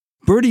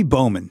Bertie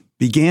Bowman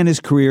began his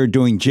career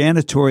doing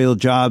janitorial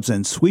jobs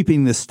and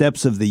sweeping the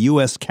steps of the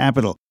U.S.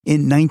 Capitol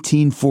in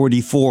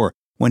 1944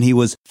 when he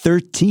was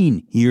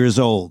 13 years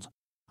old.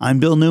 I'm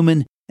Bill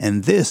Newman,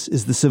 and this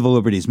is the Civil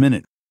Liberties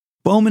Minute.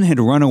 Bowman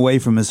had run away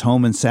from his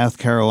home in South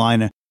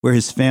Carolina, where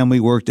his family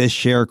worked as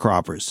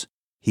sharecroppers.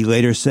 He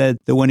later said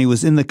that when he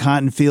was in the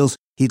cotton fields,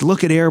 he'd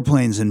look at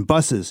airplanes and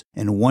buses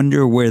and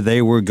wonder where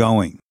they were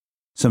going.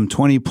 Some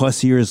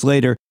 20-plus years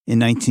later, in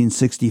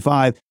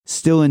 1965,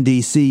 still in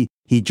D.C.,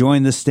 he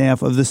joined the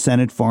staff of the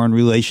Senate Foreign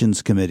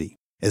Relations Committee.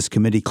 As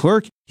committee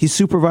clerk, he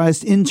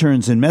supervised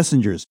interns and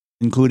messengers,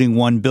 including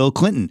one Bill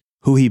Clinton,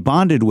 who he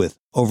bonded with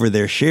over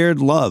their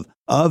shared love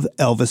of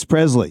Elvis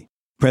Presley.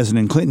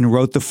 President Clinton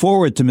wrote the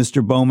foreword to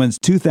Mr. Bowman's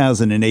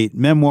 2008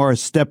 memoir,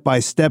 Step by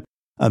Step,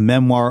 a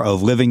memoir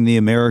of living the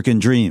American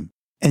dream.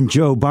 And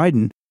Joe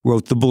Biden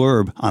wrote the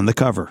blurb on the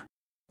cover.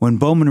 When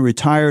Bowman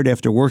retired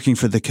after working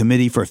for the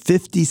committee for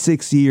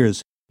 56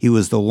 years, he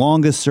was the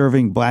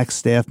longest-serving black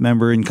staff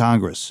member in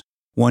Congress.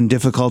 One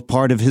difficult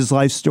part of his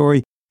life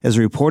story, as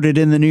reported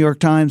in the New York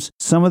Times,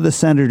 some of the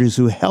senators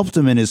who helped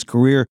him in his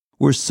career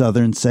were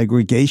Southern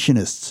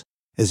segregationists.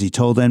 As he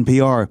told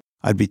NPR,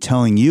 "I'd be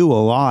telling you a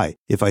lie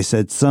if I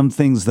said some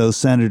things those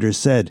senators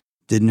said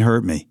didn't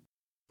hurt me."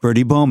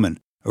 Bertie Bowman,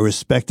 a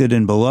respected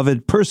and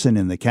beloved person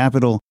in the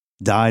Capitol,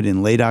 died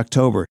in late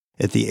October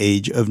at the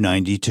age of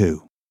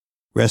 92.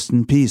 Rest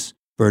in peace,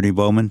 Bertie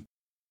Bowman.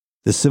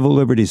 The Civil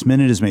Liberties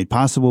Minute is made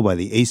possible by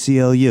the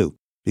ACLU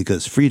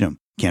because freedom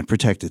can't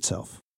protect itself.